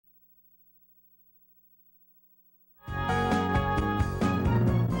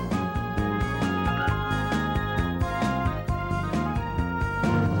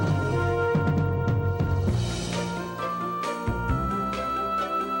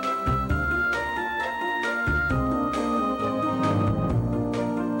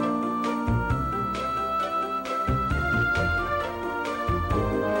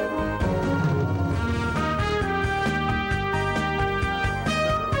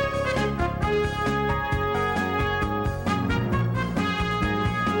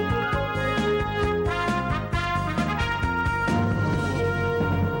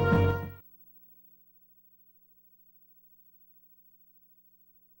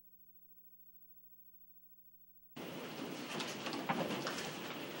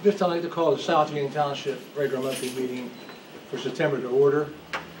This time I'd like to call the South Union Township regular monthly meeting for September to order.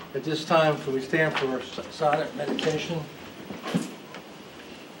 At this time, can we stand for silent meditation?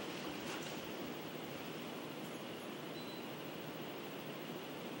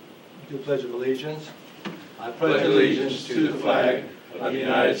 Do the Pledge of Allegiance. I pledge allegiance to the flag of the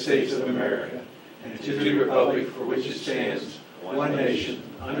United States of America and to the republic for which it stands, one nation,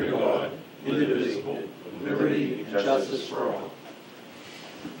 under God, indivisible, with liberty and justice for all.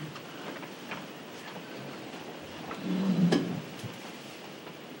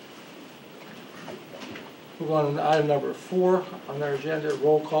 Move on to item number 4 on our agenda.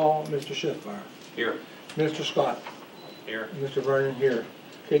 Roll call. Mr. Schiffmeyer. Here. Mr. Scott. Here. Mr. Vernon here.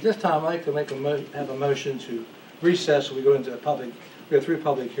 Okay, at this time I'd like to have a motion to recess so we go into a public. We have 3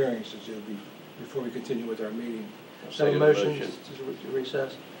 public hearings before we continue with our meeting. So a motion to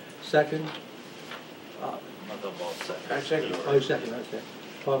recess. Second. Second. Oh, second. Okay.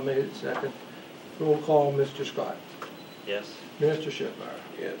 Bob made it second. Roll call. Mr. Scott. Yes. Mr. Schiffmeyer.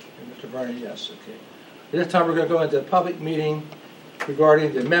 Yes. And Mr. Vernon, yes. Okay. At this time, we're going to go into a public meeting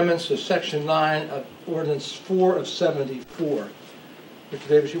regarding the amendments to Section 9 of Ordinance 4 of 74. Mr.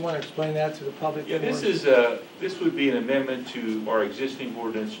 Davis, you want to explain that to the public? Yeah, this would be an amendment to our existing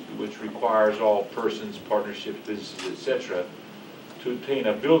ordinance, which requires all persons, partnerships, businesses, etc., to obtain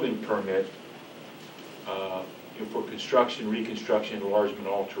a building permit for construction, reconstruction, enlargement,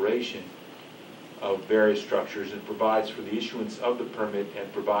 alteration of various structures, and provides for the issuance of the permit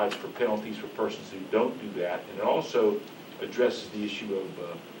and provides for penalties for persons who don't do that. And it also addresses the issue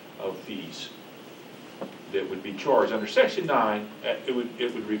of fees that would be charged. Under Section 9, it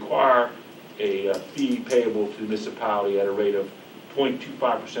would require a fee payable to the municipality at a rate of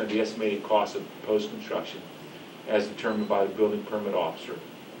 0.25% of the estimated cost of post-construction as determined by the building permit officer.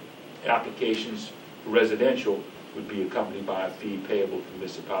 Applications for residential would be accompanied by a fee payable to the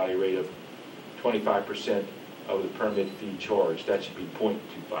municipality rate of 25% of the permit fee charged. That should be 0.25%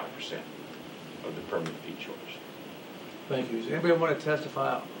 of the permit fee charged. Thank you. Does anybody want to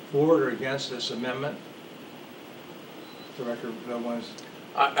testify for or against this amendment? Director, no one's.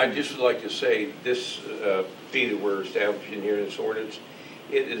 I just would like to say this fee that we're establishing here in this ordinance,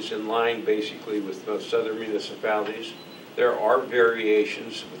 it is in line basically with most other municipalities. There are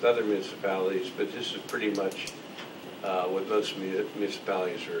variations with other municipalities, but this is pretty much what most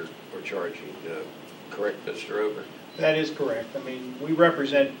municipalities are charging. Correct, Mr. Over? That is correct. I mean, we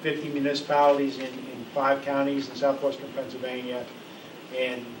represent 50 municipalities in 5 counties in southwestern Pennsylvania,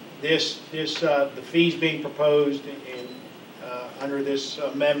 and the fees being proposed under this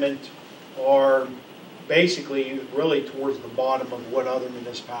amendment are basically really towards the bottom of what other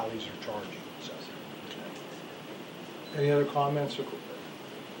municipalities are charging. So. Any other comments?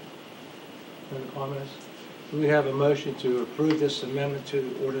 Do we have a motion to approve this amendment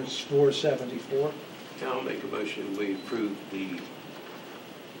to Ordinance 474? I'll make a motion we approve the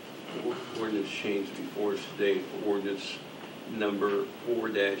ordinance change before us today for ordinance number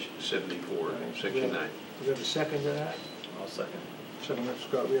 4-74, Section 9. Do we have a second to that? I'll second. Second, Mr.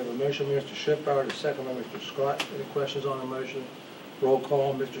 Scott. We have a motion, Mr. Schiffmeyer, to second by Mr. Scott. Any questions on the motion? Roll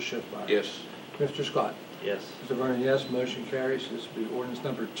call, Mr. Schiffmeyer. Yes. Mr. Scott. Yes. Mr. Vernon, yes. Motion carries. This will be ordinance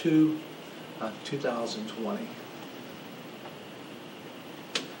number 2, 2020.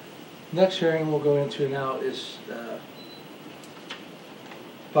 Next hearing we'll go into now is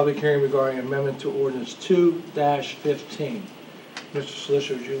public hearing regarding amendment to ordinance 2-15. Mr.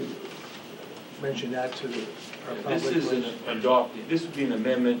 Solicitor, would you mention that to our public? This would be an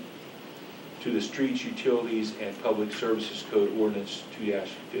amendment to the Streets, Utilities, and Public Services Code Ordinance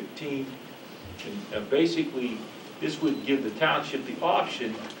 2-15. And basically, this would give the township the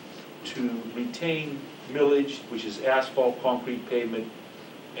option to retain millage, which is asphalt, concrete pavement,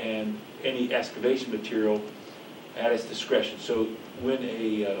 and any excavation material at its discretion. So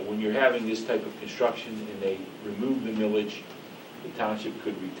when you're having this type of construction and they remove the millage, the township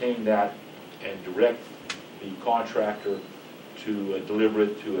could retain that and direct the contractor to deliver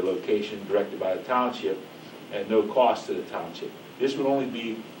it to a location directed by the township at no cost to the township. This would only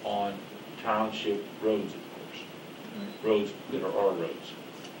be on township roads, of course, roads that are our roads.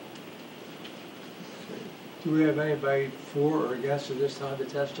 Do we have anybody for or against at this time to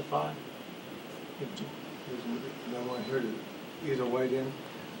testify? No one here to either way then.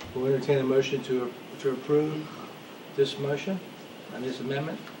 We'll entertain a motion to approve this motion and this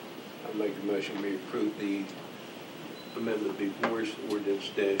amendment. I'll make a motion we approve the amendment before us,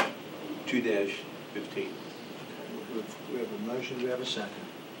 ordinance 2-15. We have a motion. Do we have a second?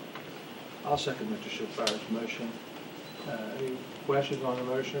 I'll second Mr. Schiffmeyer's motion. Any questions on the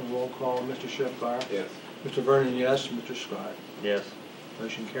motion? Roll call. Mr. Schiffmeyer. Yes. Mr. Vernon, yes. Mr. Scott. Yes.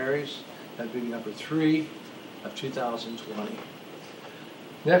 Motion carries. That'd be number 3 of 2020.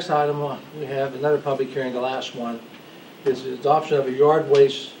 Next item, we have another public hearing, the last one, is the adoption of a yard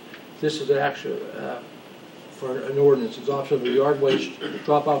waste. This is actually for an ordinance, adoption of a yard waste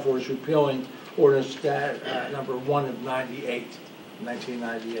drop-off ordinance repealing ordinance number 1 of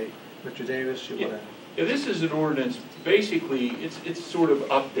 1998. Mr. Davis, you want to? Yeah, this is an ordinance, basically, it's sort of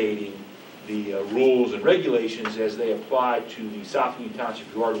updating the rules and regulations as they apply to the South Union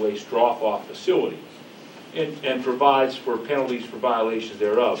Township Yard Waste Drop-Off Facility, and provides for penalties for violations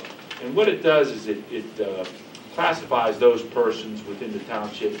thereof. And what it does is it classifies those persons within the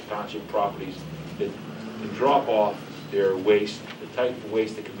township properties that can drop off their waste, the type of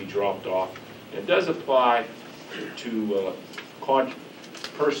waste that can be dropped off. And it does apply to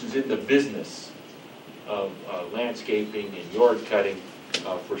persons in the business of landscaping and yard cutting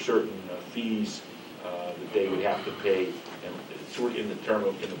for certain fees that they would have to pay, and sort of in the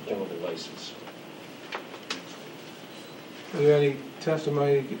form of a license. Are there any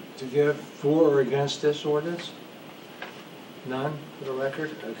testimony to give for or against this ordinance? None, for the record?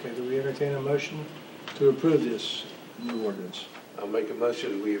 Okay, do we entertain a motion to approve this new ordinance? I'll make a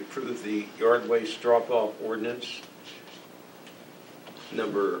motion that we approve the yard waste drop-off ordinance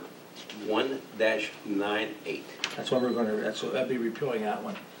number 1-98. That's what we're going to, that'd be repealing that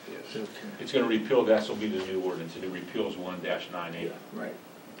one. Yes. Okay. It's going to repeal, this will be the new ordinance, and it repeals 1-98. Right.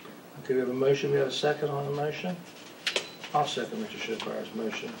 Okay, we have a motion, we have a second on the motion? I'll second Mr. Schiffbar's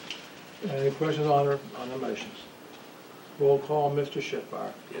motion. Any questions on the motions? Roll call, Mr.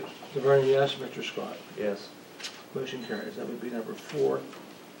 Schiffbar. Yes. Mr. Vernon, yes. Mr. Scott. Yes. Motion carries. That would be number 4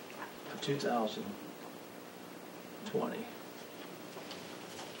 of 2020.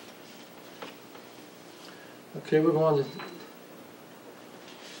 Okay, we're going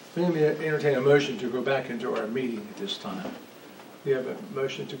to entertain a motion to go back into our meeting at this time. We have a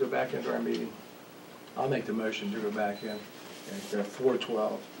motion to go back into our meeting. I'll make the motion to go back in at 4:12.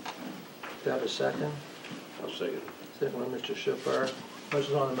 Do you have a second? I'll second. Second by Mr. Schiffbar.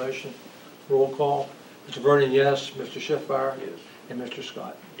 Motion on the motion. Roll call. Mr. Vernon, yes. Mr. Schiffbar? Yes. And Mr.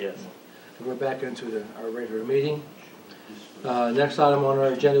 Scott? Yes. We're back into our regular meeting. Next item on our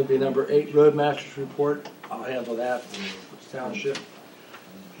agenda will be number 8, Roadmaster's Report. I'll handle that from the township.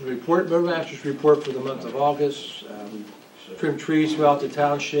 The Roadmaster's Report for the month of August. We trimmed trees throughout the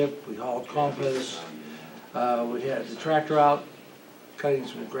township. We hauled compost. We had the tractor out cutting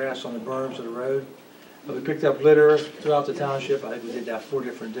some grass on the berms of the road. We picked up litter throughout the township. I think we did that 4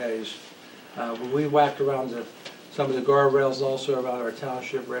 different days. We whacked around some of the guardrails also around our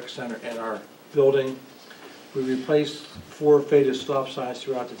township rec center and our building. We replaced 4 faded stop signs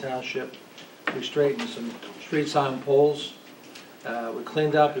throughout the township. We straightened some street sign poles. We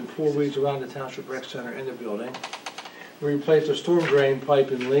cleaned up and pulled weeds around the township rec center and the building. We replaced a storm drain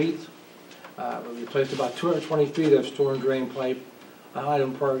pipe in Leith. We replaced about 220 feet of storm drain pipe on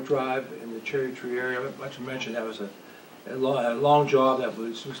Highland Park Drive in the Cherry Tree area. Like I mentioned, that was a long job.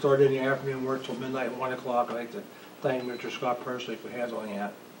 We started in the afternoon, worked till midnight at 1 o'clock. I'd like to thank Mr. Scott personally for handling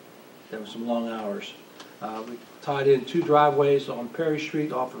that. That was some long hours. We tied in 2 driveways on Perry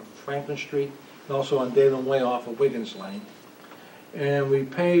Street off of Franklin Street, and also on David Way off of Wiggins Lane. And we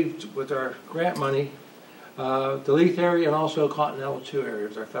paved with our grant money the Leith area and also Continental 2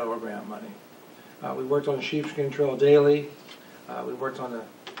 areas, our federal grant money. We worked on the Sheepskin Trail daily. We worked on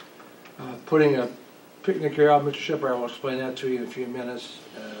putting a picnic area out. Mr. Shipper, I'll explain that to you in a few minutes.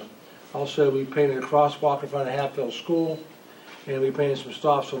 Also, we painted a crosswalk in front of Hatfield School, and we painted some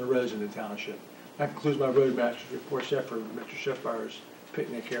stops on the roads in the township. That concludes my Roadmaster's Report, except for Mr. Shipper's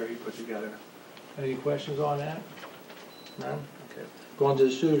picnic area he put together. Any questions on that? None? Okay. Go on to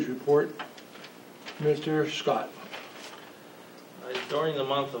the sewage report. Mr. Scott. During the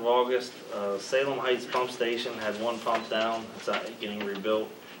month of August, Salem Heights Pump Station had 1 pump down. It's getting rebuilt.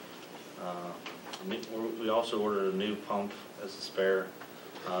 We also ordered a new pump as a spare.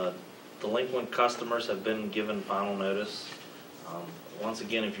 Delinquent customers have been given final notice. Once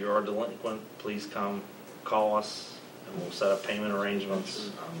again, if you are delinquent, please come call us and we'll set up payment arrangements.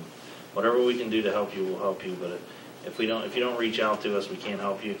 Whatever we can do to help you, we'll help you. But if you don't reach out to us, we can't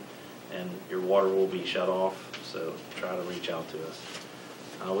help you, and your water will be shut off. So try to reach out to us.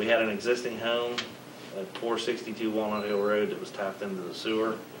 We had an existing home at 462 Walnut Hill Road that was tapped into the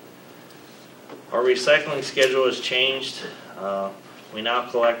sewer. Our recycling schedule has changed. We now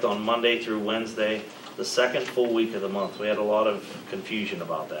collect on Monday through Wednesday, the 2nd full week of the month. We had a lot of confusion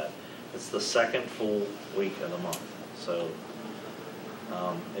about that. It's the 2nd full week of the month. So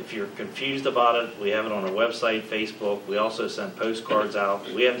if you're confused about it, we have it on our website, Facebook. We also send postcards out.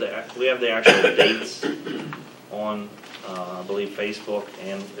 We have the actual dates on I believe Facebook,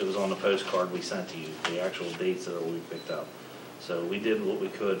 and it was on the postcard we sent to you, the actual dates that we picked up. So we did what we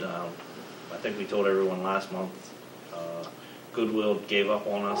could. I think we told everyone last month, Goodwill gave up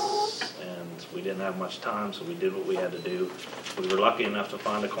on us and we didn't have much time, so we did what we had to do. We were lucky enough to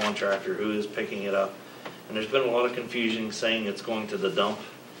find a contractor who is picking it up. And there's been a lot of confusion saying it's going to the dump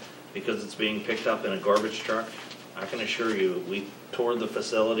because it's being picked up in a garbage truck. I can assure you, we toured the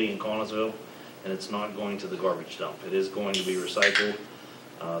facility in Connellsville and it's not going to the garbage dump. It is going to be recycled.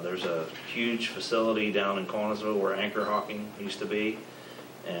 There's a huge facility down in Connellsville where Anchor Hocking used to be,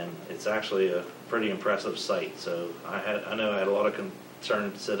 and it's actually a pretty impressive site. So I know I had a lot of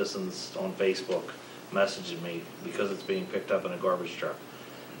concerned citizens on Facebook messaging me because it's being picked up in a garbage truck.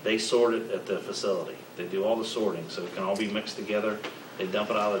 They sort it at the facility. They do all the sorting, so it can all be mixed together. They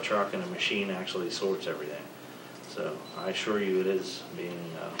dump it out of the truck, and a machine actually sorts everything. So I assure you it is being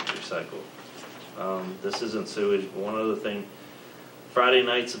recycled. This isn't sewage. One other thing, Friday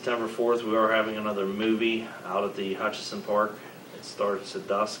night, September 4th, we are having another movie out at the Hutchison Park. It starts at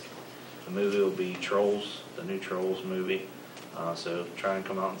dusk. The movie will be Trolls, the new Trolls movie. So try and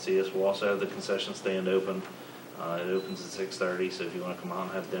come out and see us. We'll also have the concession stand open. It opens at 6:30, so if you want to come out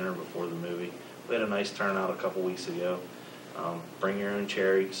and have dinner before the movie. We had a nice turnout a couple weeks ago. Bring your own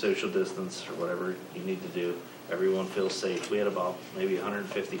chair, social distance, or whatever you need to do. Everyone feels safe. We had about maybe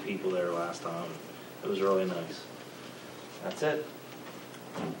 150 people there last time. It was really nice. That's it.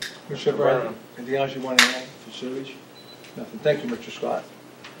 Mr. Brown, anything else you want to add for sewage? Nothing. Thank you, Mr. Scott.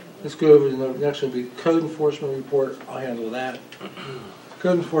 Let's go over to the next one. Will be code enforcement report. I'll handle that.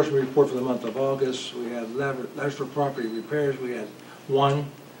 Code enforcement report for the month of August. We had letters for property repairs. We had one.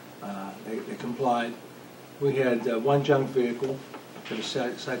 They complied. We had one junk vehicle. There was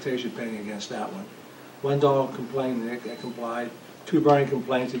a citation pending against that one. One dog complaint. They complied. Two burning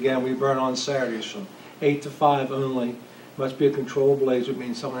complaints. Again, we burn on Saturdays from 8 to 5 only. Must be a controlled blaze, which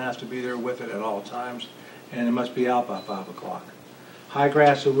means someone has to be there with it at all times, and it must be out by 5 o'clock. High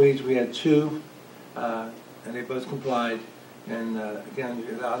grass and weeds, we had two, and they both complied. And again,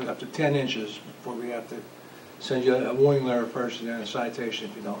 you're allowed up to 10 inches before we have to send you a warning letter first and then a citation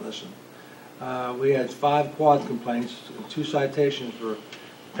if you don't listen. We had 5 quad complaints, and 2 citations were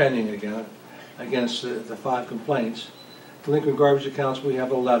pending again against the 5 complaints. Delinquent garbage accounts, we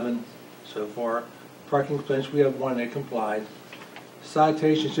have 11 so far. Parking complaints, we have 1, they complied.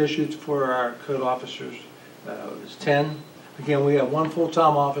 Citations issued for our code officers was 10. Again, we have 1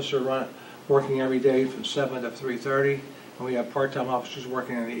 full-time officer working every day from 7 to 3:30, and we have part-time officers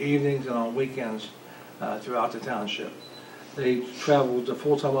working in the evenings and on weekends throughout the township. They traveled, the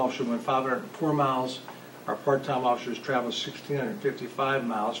full-time officer went 504 miles. Our part-time officers traveled 1,655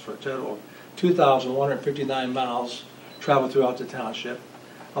 miles for a total of 2,159 miles traveled throughout the township.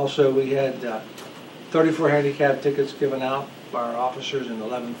 Also, we had 34 handicap tickets given out by our officers and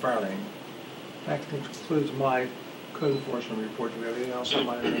 11 fire lane. That concludes my code enforcement report. Do we have anything else on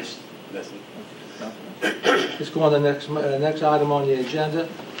my list? Nothing. Let's go on to the next item on the agenda.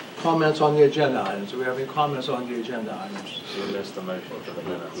 Comments on the agenda items. Do we have any comments on the agenda items? You missed the motion for the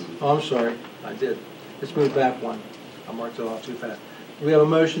minutes. Oh, I'm sorry. I did. Let's move back one. I marked it off too fast. We have a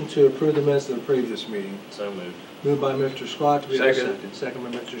motion to approve the minutes of the previous meeting. So moved. Moved by Mr. Scott. Do we have a Second. second? Second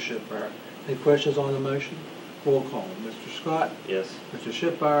by Mr. Shipper. Any questions on the motion? Roll call. Mr. Scott? Yes. Mr.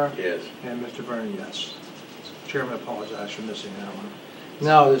 Shipper? Yes. And Mr. Vernon, yes. Chairman, I apologize for missing that one.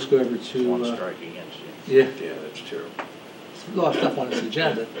 Now let's go over to... One strike against you. Yeah, Yeah, that's terrible. a lot of stuff on this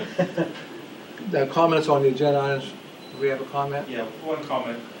agenda. The comments on the agenda items. Do we have a comment? Yeah, one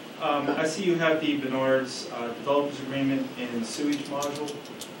comment. I see you have the Bernard's developers agreement and sewage module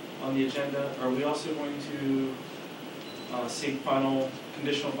on the agenda. Are we also going to seek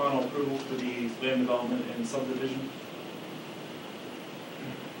conditional final approval for the land development and subdivision?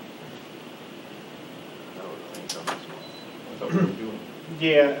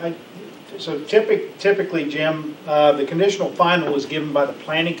 Yeah, so typically, Jim, the conditional final is given by the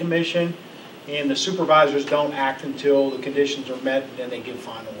planning commission, and the supervisors don't act until the conditions are met, and then they give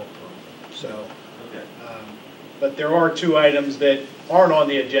final approval. So, Okay. but there are 2 items that aren't on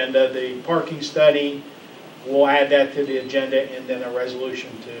the agenda. The parking study, we'll add that to the agenda, and then a resolution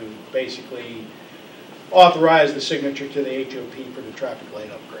to basically authorize the signature to the HOP for the traffic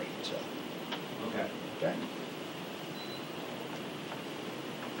light upgrade. So, Okay. okay.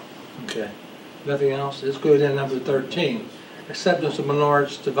 Okay. Nothing else? Let's go to number 13. Acceptance of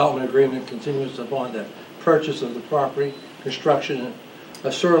Menard's development agreement continues upon the purchase of the property, construction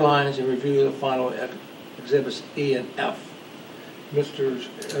of sewer lines, and review of the final exhibits E and F. Mr.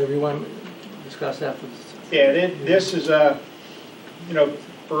 Everyone discuss that? Yeah, this is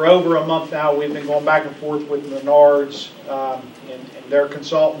for over a month now, we've been going back and forth with Menards and their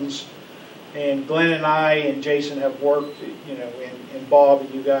consultants. And Glenn and I and Jason have worked, and Bob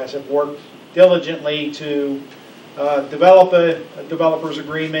and you guys have worked diligently to develop a developer's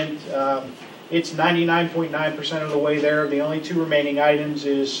agreement. It's 99.9% of the way there. The only two remaining items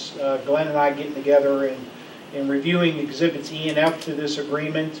is Glenn and I getting together and reviewing exhibits E and F to this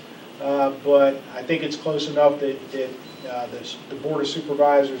agreement. But I think it's close enough that the Board of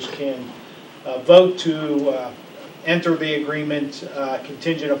Supervisors can vote to enter the agreement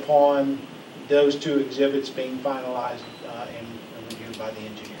contingent upon those two exhibits being finalized and reviewed by the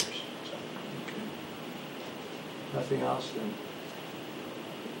engineers. So. Okay. Nothing else then?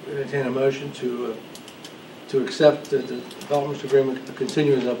 Entertain a motion to accept the development agreement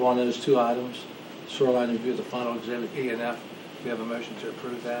continuing upon those two items, shoreline review, the final exhibit E and F. We have a motion to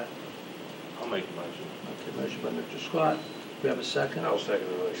approve that. I'll make a motion. Okay, motion by Mr. Scott. We have a second. I'll second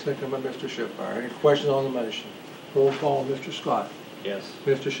the motion. Second by Mr. Schiffmeyer. Any questions on the motion? Roll call, Mr. Scott. Yes.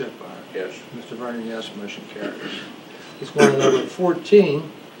 Mr. Schiffmeyer. Yes. Mr. Vernon, yes. Motion carries. Let's go on to number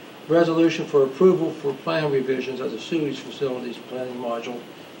 14, resolution for approval for plan revisions of the sewage facilities planning module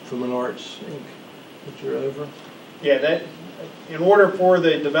for Menards Inc. Put your over. Yeah, that in order for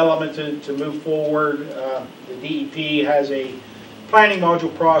the development to move forward, the DEP has a planning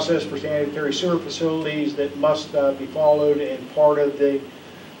module process for sanitary sewer facilities that must be followed, and part of the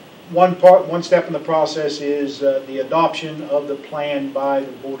one step in the process is the adoption of the plan by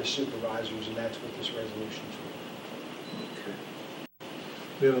the Board of Supervisors, and that's what this resolution is for. Okay.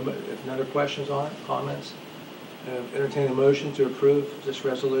 We have any other questions on it, comments? Entertain a motion to approve this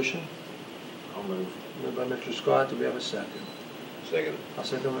resolution. I'll move. Moved by Mr. Scott. Do we have a second? Second. I'll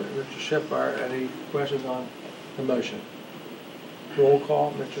second by Mr. Schiffmeyer. Any questions on the motion? Roll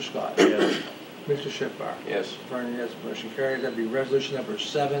call, Mr. Scott. Yes. Mr. Schiffmeyer. Yes. Vernon, yes. Motion carries. That'd be resolution number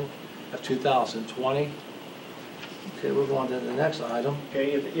 7 of 2020. Okay, we're going to the next item.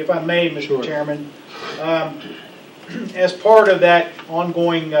 Okay, if I may, Mr. Sure. Chairman, as part of that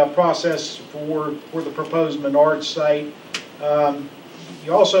ongoing process for the proposed Menards site,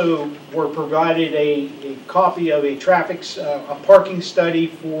 you also were provided a copy of a parking study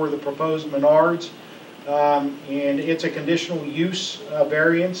for the proposed Menards, and it's a conditional use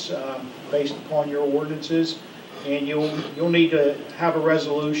variance based upon your ordinances, and you'll need to have a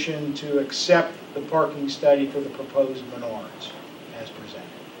resolution to accept the parking study for the proposed Menards as presented.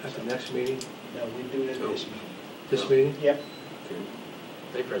 At the next meeting? No, we do it at this meeting. This meeting? Yep, Okay.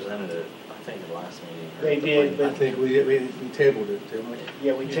 They presented it, I think, the last meeting. or They the did, planning I think we tabled it, didn't we?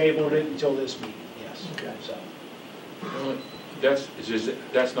 yeah, we tabled it until this meeting, yes. Okay. So,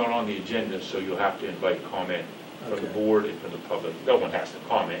 That's not on the agenda, so you'll have to invite comment from the Okay. board and from the public. No one has to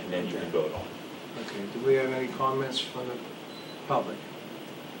comment, and then you can vote on it. Okay, do we have any comments from the public?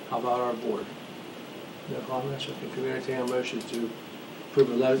 How about our board? No comments? Okay, can we entertain a motion to approve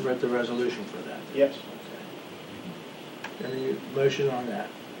the resolution for that? yes. Okay. Any motion on that?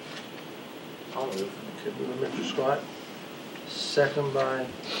 I'll move. Okay, moved by Mr. Scott, second by,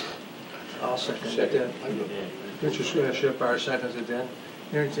 I'll second it then. Yeah. Mr. Schiffmeyer seconds it then.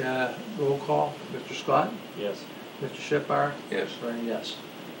 Roll call, Mr. Scott, Yes. Mr. Schiffmeyer, Yes. Vernon, yes.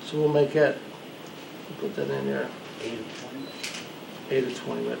 So we'll make it, put that in there, 8 of 20. 8 of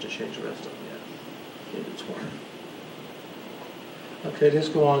 20, we have to change the rest of them, yeah. 8 of 20. Okay, let's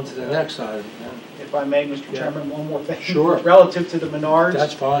go on to the next item then. If I may, Mr. Yeah. Chairman, one more thing. Sure. Relative to the Menards.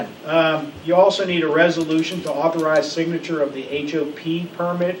 That's fine. You also need a resolution to authorize signature of the HOP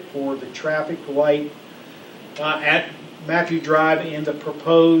permit for the traffic light at Matthew Drive and the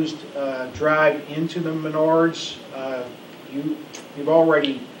proposed drive into the Menards. You've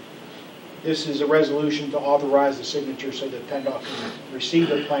already, this is a resolution to authorize the signature so that PennDOT can receive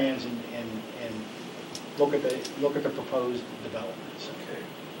the plans and look at the proposed developments.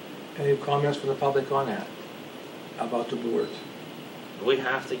 Okay. Any comments from the public on that? How about the board? Do we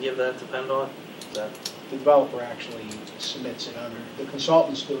have to give that to PennDOT? Is that, The developer actually submits it under, the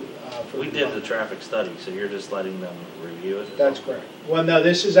consultants do. For we did the development. traffic study, so you're just letting them review it? That's correct. Well, no,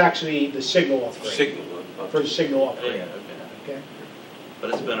 this is actually the signal upgrade. Signal. For the signal Yeah, upgrade. okay. Okay.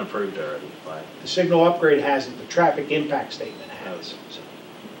 But it's been approved already by, The signal upgrade hasn't, the traffic impact statement has. So,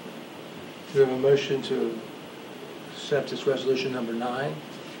 Do we have a motion to accept this resolution number 9?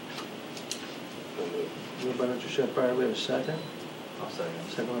 Moved by Mr. Schiffmeyer, we have a second. I'll second.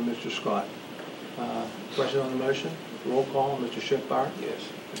 Second by Mr. Scott. Question on the motion? Roll call, Mr. Schiffmeyer, Yes.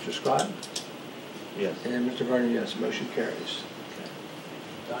 Mr. Scott, Yes. and Mr. Vernon, yes. Motion carries.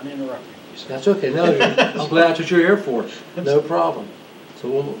 done interrupting you. sir. That's okay. No, I'm glad that's what you're here for. No problem. So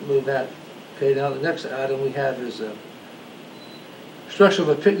we'll move that. Okay, now the next item we have is construction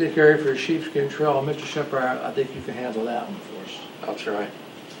of a picnic area for a sheepskin trail. Mr. Shepherd, I think you can handle that one for us. I'll try.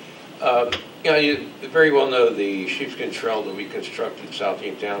 You very well know the sheepskin trail that we constructed in South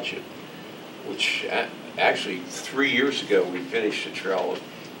Township, which actually 3 years ago we finished the trail.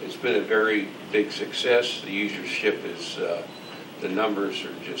 It's been a very big success. The usership is, the numbers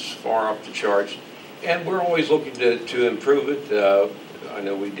are just far off the charts. And we're always looking to improve it. I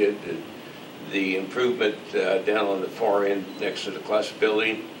know we did the improvement down on the far end next to the class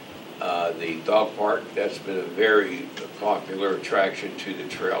building. The dog park, that's been a very popular attraction to the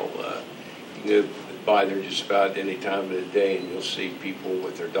trail. You can go by there just about any time of the day and you'll see people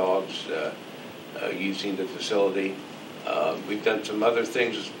with their dogs using the facility. We've done some other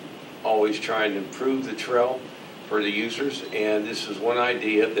things, always trying to improve the trail for the users, and this is one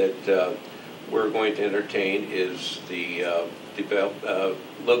idea that we're going to entertain is the developing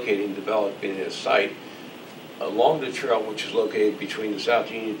a site along the trail, which is located between the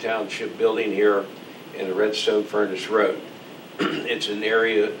South Union Township building here and the Redstone Furnace Road. It's an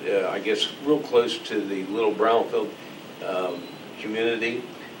area, I guess, real close to the Little Brownfield community.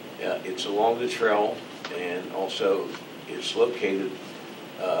 It's along the trail, and also it's located,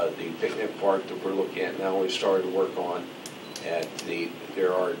 the picnic park that we're looking at now, we started to work on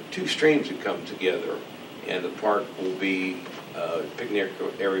there are two streams that come together, and the park will be, picnic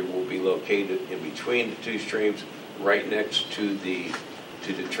area will be located in between the two streams, right next to the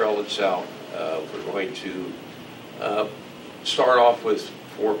trail itself. We're going to start off with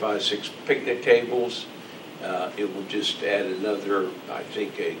 4, 5, 6 picnic tables. It will just add another, I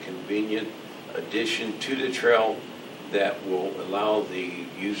think, a convenient addition to the trail that will allow the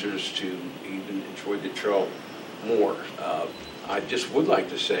users to even enjoy the trail more. I just would like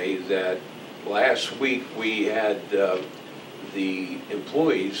to say that last week we had the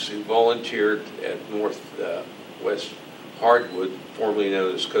employees who volunteered at Northwest Hardwood, formerly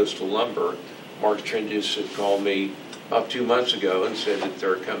known as Coastal Lumber. Mark Tringes had called me about 2 months ago and said that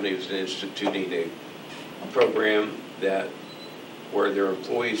their company was instituting a program where their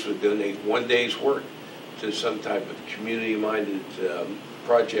employees would donate 1 day's work to some type of community-minded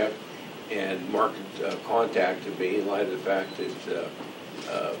project. And Mark contacted me in light of the fact that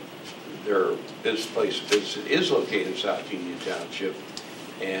their place of business is located in South Union Township.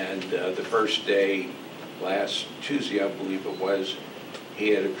 And the first day, last Tuesday, I believe it was, he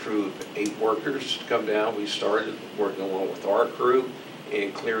had a crew of 8 workers come down. We started working along with our crew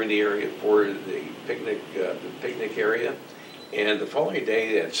and clearing the area for the picnic area. And the following day,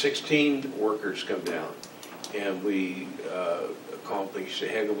 they had 16 workers come down, and we accomplished a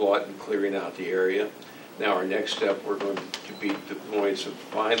heck of a lot in clearing out the area. Now our next step, we're going to be deploying some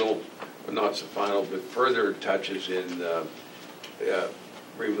final, well, not some final, but further touches in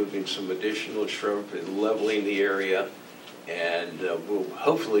removing some additional shrub and leveling the area, and we'll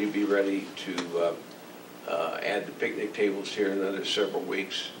hopefully be ready to add the picnic tables here in another several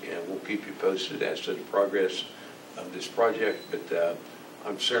weeks, and we'll keep you posted as to the progress of this project. But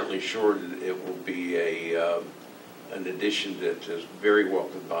I'm certainly sure that it will be an addition that is very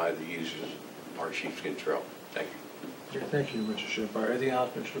welcomed by the users of our Sheepskin Trail. Thank you. Okay, thank you, Mr. Shepherd. Anything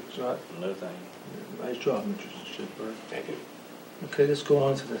else, Mr. Scott? No, thank you. Nice job, Mr. Shepherd. Thank you. Okay, let's go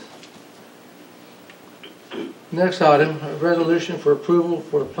on to this. Next item, a resolution for approval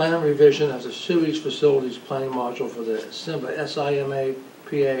for plan revision of the sewage facilities planning module for the SIMA PA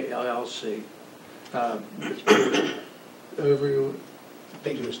LLC. Over you.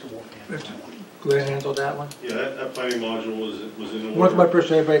 Thank you, Mr. Wolf. Go ahead and handle that one. Yeah, that planning module was in order. Once my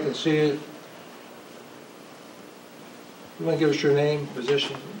person, everybody can see it. You want to give us your name,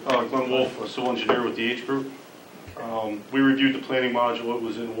 position? Glenn Wolf, a civil engineer with the H Group. We reviewed the planning module, it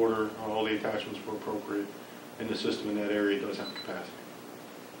was in order, all the attachments were appropriate, and the system in that area does have capacity.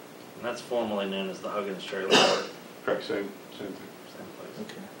 And that's formally known as the Huggins Trailer Park. Correct, same thing. Same place.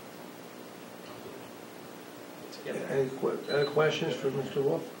 Okay. Any questions for Mr.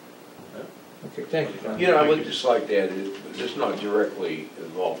 Wolf? No. Okay, thank you. You know, I would just like to add, this is not directly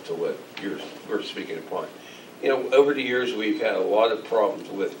involved to what we're speaking upon. You know, over the years, we've had a lot of problems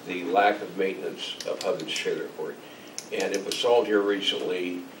with the lack of maintenance of Huggins Trailer Court. And it was sold here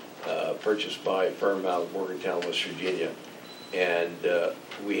recently, purchased by a firm out of Morgantown, West Virginia. And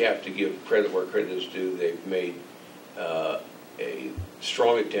we have to give credit where credit is due. They've made a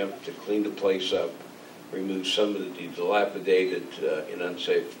strong attempt to clean the place up, remove some of the dilapidated and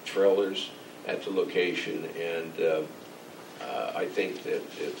unsafe trailers at the location. And I think that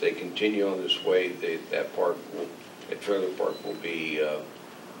if they continue on this way, that trailer park will be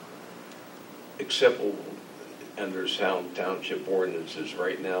acceptable under sound township ordinances.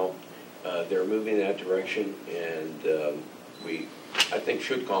 Right now, they're moving in that direction, and we I think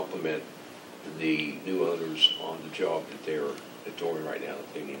should complement the new owners on the job that they're doing right now,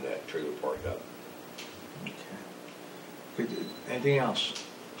 cleaning that trailer park up. Okay. Anything else?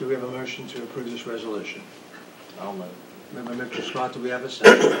 Do we have a motion to approve this resolution? I'll move. Moved by Mr. Scott, do we have a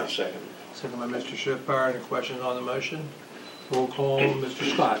second? Second. Second by Mr. Schiffbar. Any questions on the motion? Roll call,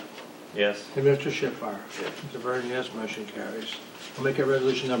 Mr. Scott. Yes. And Mr. Schiffbar. Yes. Mr. Vernon, yes, motion carries. We'll make it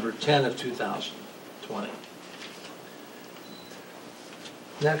resolution number 10 of 2020.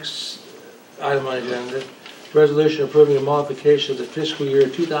 Next item on the agenda, resolution approving a modification of the fiscal year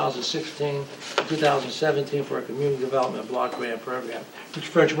 2016-2017 for a community development block grant program. Mr.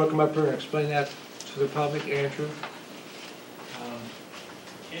 French, you want to come up here and explain that to the public, Andrew?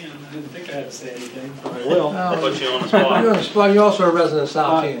 And I didn't think I had to say anything, but I will. I'll put you on the You're on the spot. spot. You're also a resident of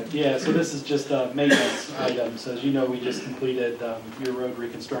South Canton. Yeah, so this is just a maintenance item. So as you know, we just completed your road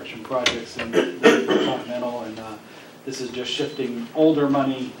reconstruction projects in Continental, and this is just shifting older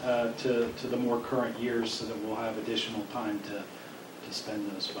money to the more current years so that we'll have additional time to spend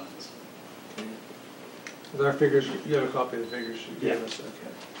those funds. With our figures, you have a copy of the figures you gave Yeah. us?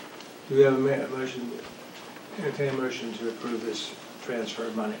 Okay. Do we have a motion, entertain a motion to approve this transfer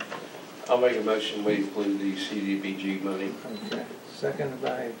of money? I'll make a motion, we include the CDBG money. Okay. Second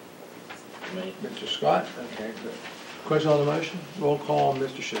by Me. Mr. Scott. Okay, good. Question on the motion? Roll call,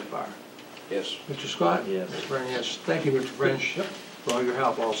 Mr. Schiffbar. Yes. Mr. Scott? Yes. Mr. Vernon, yes. Thank you, Mr. French, for all your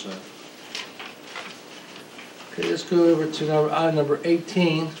help also. Okay, let's go over to item number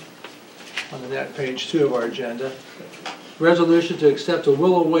 18 on the net page 2 of our agenda. Resolution to accept a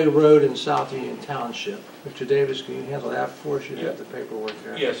Willow Way Road in South Union Township. Mr. Davis, can you handle that for us? You've got the paperwork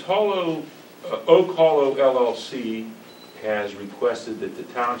there. Yes, Oak Hollow LLC has requested that the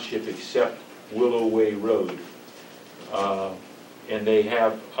township accept Willow Way Road. And we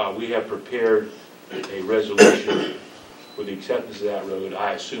have prepared a resolution for the acceptance of that road.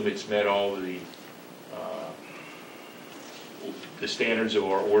 I assume it's met all of the standards of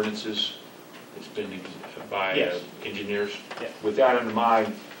our ordinances. It's been by Yes. engineers. Yeah. With that in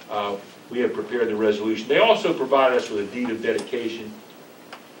mind, we have prepared the resolution. They also provide us with a deed of dedication.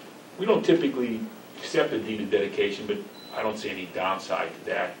 We don't typically accept a deed of dedication, but I don't see any downside to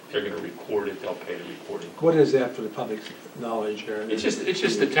that. They're going to record it, they'll pay the recording. What is that for the public's knowledge here? It's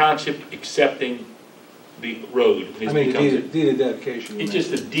just the township accepting the road. I mean, the deed of dedication. It's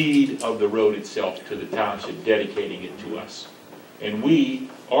just a deed of the road itself to the township, dedicating it to us. And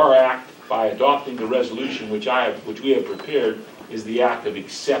our act, by adopting the resolution, which we have prepared, is the act of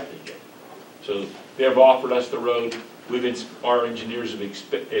accepting it. So they have offered us the road, our engineers have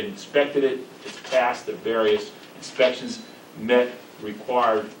inspected it, it's passed the various inspections, met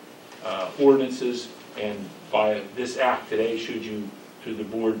required ordinances, and by this act today, should the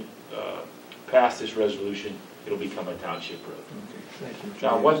board pass this resolution, it'll become a township road. Okay, thank you, Mr. Now,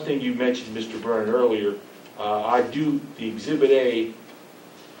 Davis. one thing you mentioned, Mr. Vernon, earlier, the Exhibit A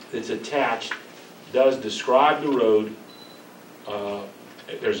that's attached does describe the road.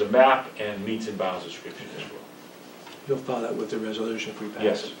 There's a map and meets and bounds description as well. You'll file that with the resolution if we pass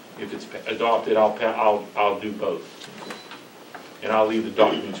Yes, it? if it's adopted, I'll do both. And I'll leave the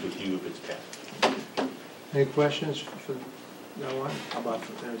documents with you if it's passed. Any questions for no one? How about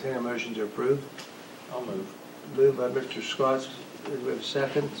entertain a motion to approve? I'll move. Moved by Mr. Scott. Do we have a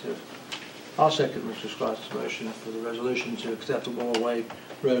second? I'll second Mr. Scott's motion for the resolution to accept the Willow Way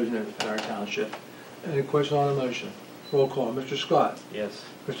Road in our township. Any question on the motion? Roll call. Mr. Scott? Yes.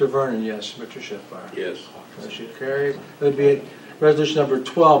 Mr. Vernon, yes. Mr. Schiffbar? Yes. Motion carries. That would be resolution number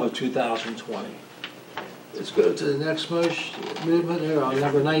 12 of 2020. Let's go to the next motion, movement here on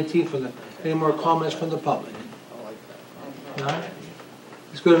number 19. Any more comments from the public? None?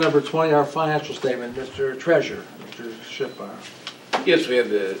 Let's go to number 20, our financial statement. Mr. Treasurer, Mr. Schiffbar. Yes, we have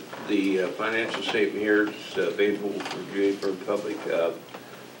the financial statement here. It's available for viewing for the public.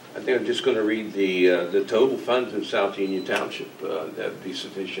 I think I'm just going to read the total funds of South Union Township. That would be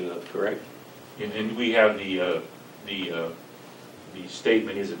sufficient enough, correct? And we have the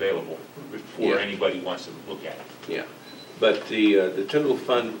statement is available for anybody who wants to look at it. Yeah. But the total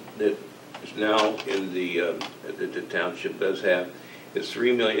fund that is now in that the township does have is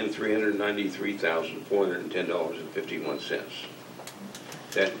 $3,393,410.51.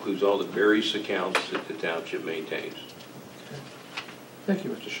 That includes all the various accounts that the township maintains. Thank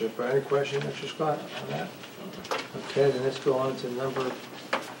you, Mr. Schiffbar. Any questions, Mr. Scott, on that? Okay, then let's go on to number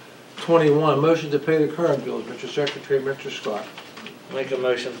 21, motion to pay the current bills. Mr. Secretary, Mr. Scott. Make a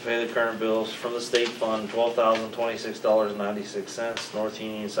motion to pay the current bills from the state fund, $12,026.96. North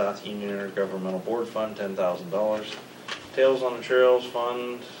Union, South Union Intergovernmental Board Fund, $10,000. Tails on the Trails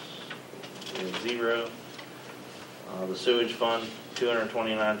Fund is $0. The sewage fund,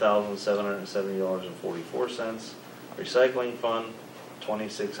 $229,770.44. Recycling fund,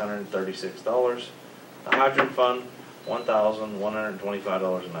 $2,636. The hydrant fund,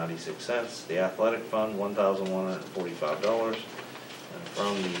 $1,125.96. The athletic fund, $1,145. And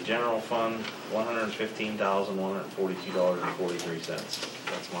from the general fund, $115,142.43.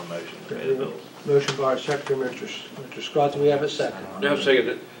 That's my motion to pay the bills. Motion by our Secretary, Mr. Scott, do we have a second? Now, second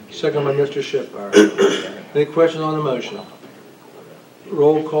it. Second by Mr. Schiffbar. Any questions on the motion?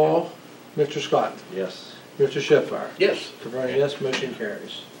 Roll call, Mr. Scott. Yes. Mr. Schiffbar. Yes. Mr. Vernon, yes, motion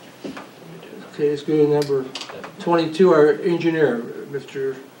carries. Okay, let's go to number 22, our engineer,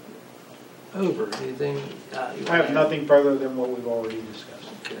 Mr. Over. Anything? I have nothing further than what we've already discussed.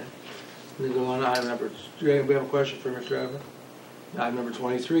 Okay. We go on to item number, do we have a question for Mr. Over? Item number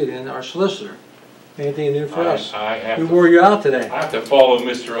 23, then, our solicitor. Anything new for us? I have We to- wore you out today. I have to follow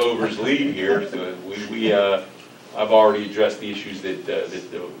Mr. Over's lead here. So I've already addressed the issues that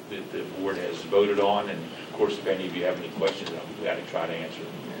the board has voted on, and of course, if any of you have any questions, I'll be glad to try to answer them.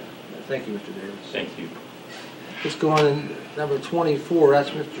 Thank you, Mr. Davis. Thank you. Let's go on to number 24, that's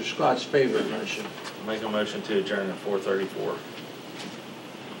Mr. Scott's favorite motion. Make a motion to adjourn at 4:34.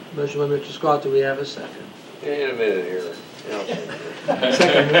 Motion by Mr. Scott, do we have a second? In a minute here.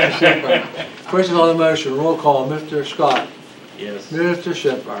 Second, Mr. Schiffbar. Questions on the motion, roll call, Mr. Scott, Yes. Mr.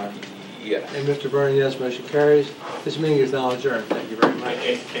 Schiffbar, Yes. and Mr. Vernon, yes, motion carries. This meeting is now adjourned. Thank you very much.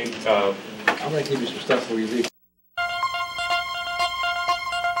 I'm going to give you some stuff before you leave.